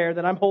teddy bear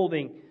that I'm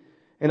holding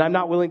and I'm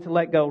not willing to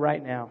let go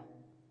right now.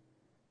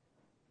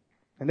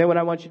 And then what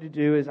I want you to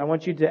do is I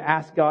want you to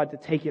ask God to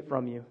take it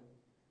from you.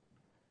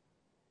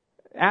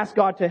 Ask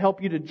God to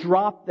help you to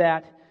drop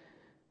that,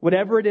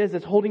 whatever it is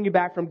that's holding you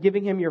back from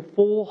giving Him your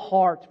full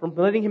heart, from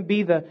letting Him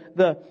be the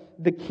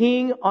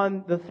king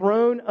on the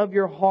throne of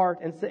your heart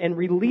and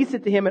release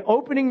it to Him and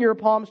opening your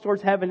palms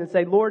towards heaven and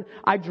say, Lord,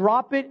 I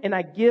drop it and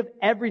I give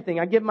everything.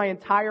 I give my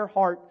entire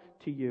heart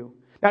to you.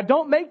 Now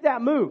don't make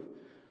that move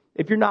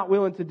if you're not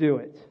willing to do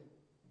it.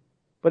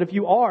 But if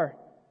you are,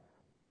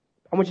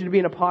 I want you to be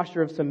in a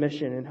posture of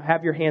submission and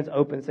have your hands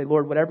open and say,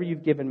 Lord, whatever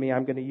you've given me,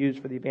 I'm going to use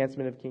for the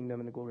advancement of the kingdom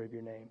and the glory of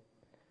your name.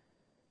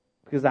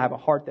 Because I have a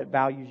heart that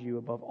values you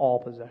above all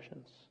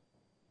possessions.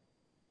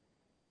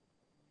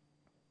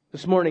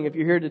 This morning, if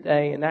you're here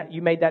today and that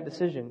you made that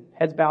decision,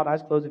 heads bowed,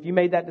 eyes closed, if you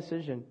made that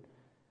decision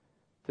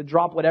to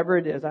drop whatever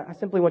it is, I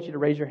simply want you to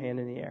raise your hand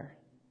in the air.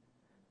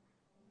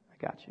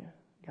 I got you.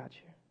 I got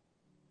you.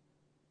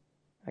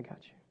 I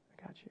got you.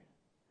 I got you.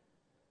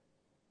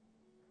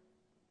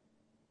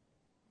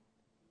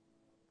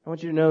 I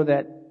want you to know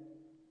that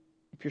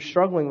if you're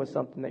struggling with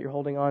something that you're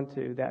holding on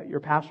to, that your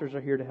pastors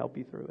are here to help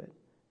you through it.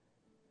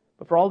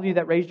 But for all of you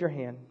that raised your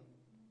hand,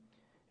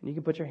 and you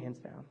can put your hands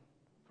down.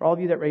 For all of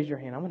you that raised your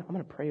hand, I'm going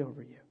to pray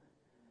over you.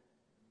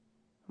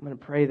 I'm going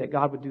to pray that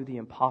God would do the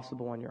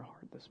impossible on your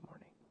heart this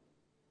morning.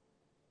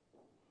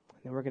 And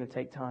then we're going to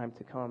take time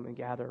to come and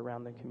gather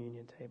around the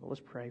communion table.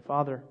 Let's pray.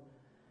 Father,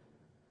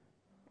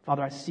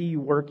 I see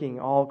you working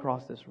all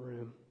across this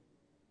room.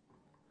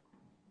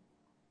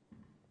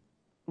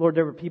 Lord,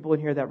 there were people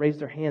in here that raised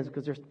their hands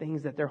because there's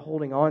things that they're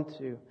holding on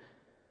to.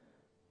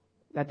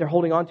 That they're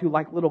holding on to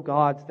like little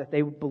gods that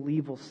they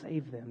believe will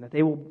save them.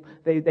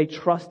 That they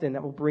trust in,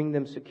 that will bring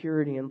them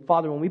security. And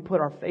Father, when we put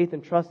our faith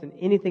and trust in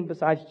anything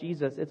besides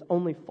Jesus, it's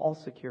only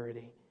false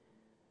security.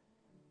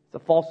 It's a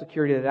false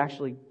security that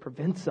actually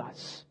prevents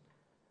us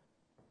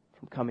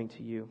from coming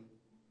to you.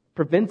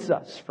 Prevents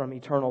us from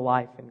eternal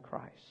life in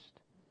Christ.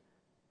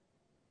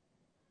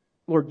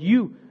 Lord,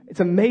 it's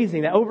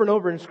amazing that over and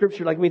over in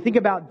Scripture, like when we think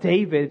about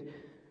David,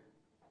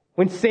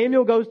 when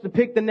Samuel goes to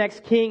pick the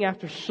next king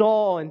after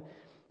Saul, and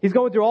he's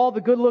going through all the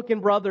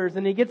good-looking brothers,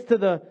 and he gets to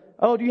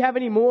do you have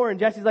any more? And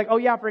Jesse's like, oh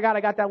yeah, I forgot, I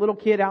got that little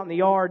kid out in the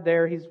yard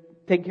there, he's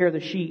taking care of the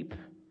sheep.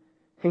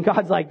 And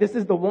God's like, this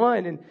is the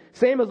one. And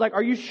Samuel's like,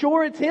 are you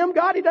sure it's him,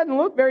 God? He doesn't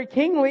look very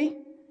kingly.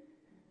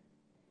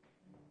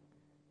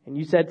 And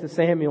you said to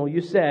Samuel,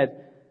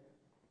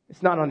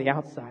 it's not on the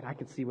outside, I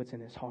can see what's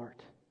in his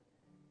heart.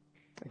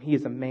 And he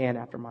is a man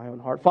after my own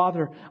heart.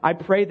 Father, I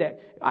pray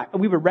that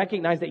we would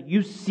recognize that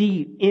you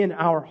see in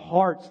our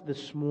hearts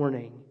this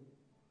morning.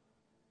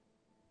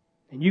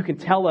 And you can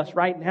tell us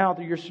right now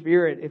through your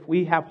Spirit if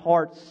we have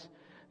hearts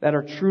that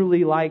are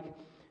truly like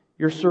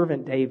your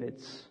servant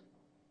David's.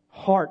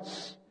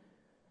 Hearts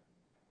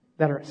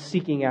that are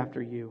seeking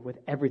after you with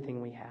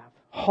everything we have.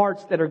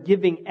 Hearts that are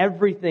giving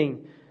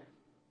everything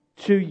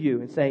to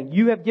you and saying,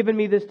 you have given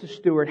me this to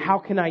steward. How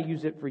can I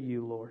use it for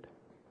you, Lord?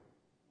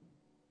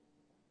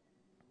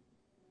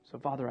 So,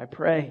 Father, I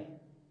pray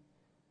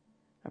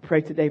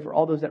today for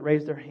all those that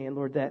raised their hand,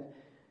 Lord, that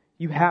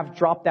you have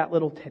dropped that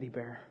little teddy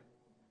bear,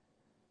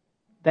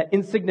 that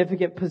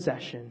insignificant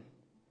possession,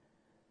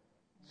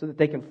 so that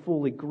they can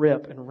fully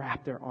grip and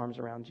wrap their arms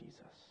around Jesus.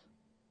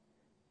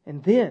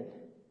 And then,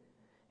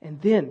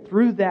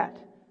 through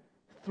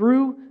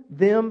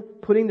them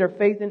putting their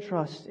faith and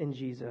trust in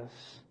Jesus,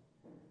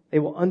 they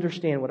will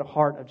understand what a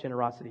heart of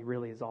generosity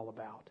really is all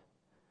about.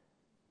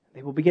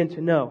 They will begin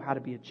to know how to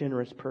be a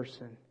generous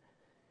person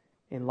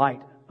in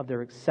light of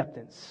their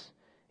acceptance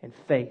and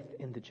faith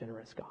in the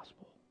generous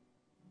gospel.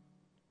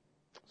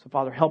 So,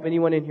 Father, help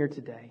anyone in here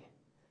today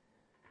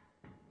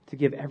to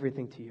give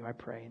everything to you, I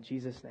pray. In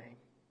Jesus' name,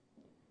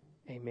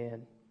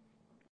 amen.